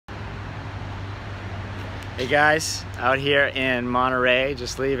Hey guys, out here in Monterey,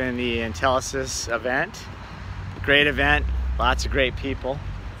 just leaving the Intelisys event. Great event, lots of great people.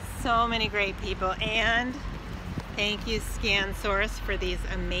 So many great people, and thank you ScanSource for these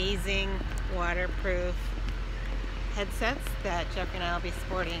amazing waterproof headsets that Jeffrey and I will be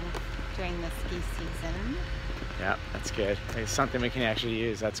sporting during the ski season. Yeah, that's good. It's something we can actually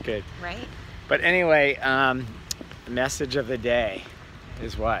use, that's good. Right? But anyway, the message of the day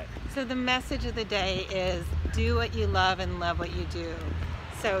is what? So the message of the day is do what you love and love what you do.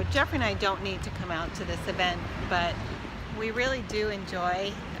 So Jeffrey and I don't need to come out to this event, but we really do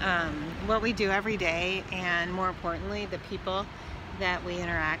enjoy what we do every day, and more importantly, the people that we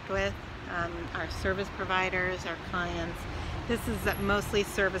interact with, our service providers, our clients. This is mostly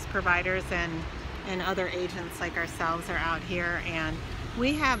service providers and other agents like ourselves are out here, and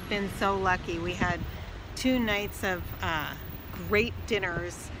we have been so lucky. We had 2 nights of great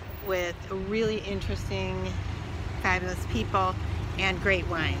dinners with really interesting, fabulous people and great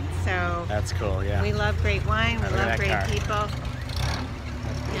wine. So that's cool, yeah. We love great wine, we love great people.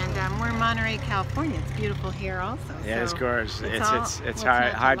 And we're in Monterey, California. It's beautiful here also. Yeah, so it's gorgeous. It's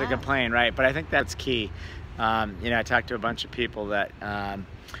hard to complain, right? But I think that's key. You know, I talked to a bunch of people that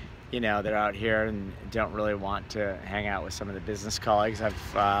you know, they're out here and don't really want to hang out with some of the business colleagues.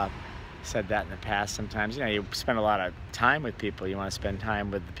 I've said that in the past. Sometimes, you know, you spend a lot of time with people. You want to spend time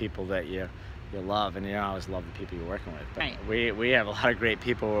with the people that you love, and you don't always love the people you're working with. But right. we have a lot of great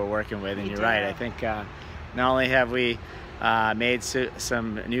people we're working with, and you're do. right. I think not only have we made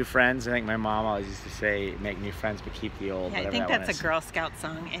some new friends. I think my mom always used to say, make new friends but keep the old. Yeah, I think that's a Girl Scout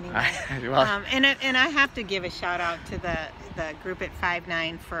song anyway. Well, and I have to give a shout out to the group at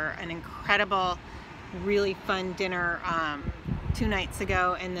 5-9 for an incredible, really fun dinner 2 nights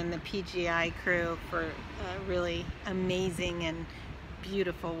ago, and then the PGI crew for really amazing and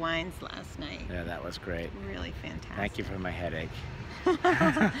beautiful wines last night. Yeah, that was great. Really fantastic. Thank you for my headache.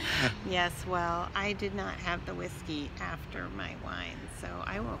 Yes, well, I did not have the whiskey after my wine, so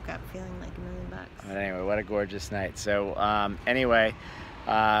I woke up feeling like $1 million. But anyway, what a gorgeous night. So anyway,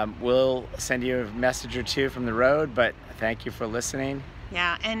 we'll send you a message or two from the road, but thank you for listening.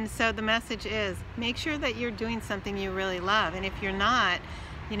 Yeah, and so the message is make sure that you're doing something you really love, and if you're not,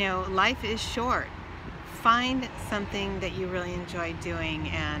 you know, life is short. Find something that you really enjoy doing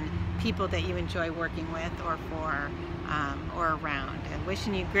and people that you enjoy working with or for or around. And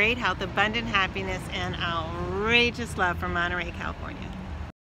wishing you great health, abundant happiness, and outrageous love from Monterey, California.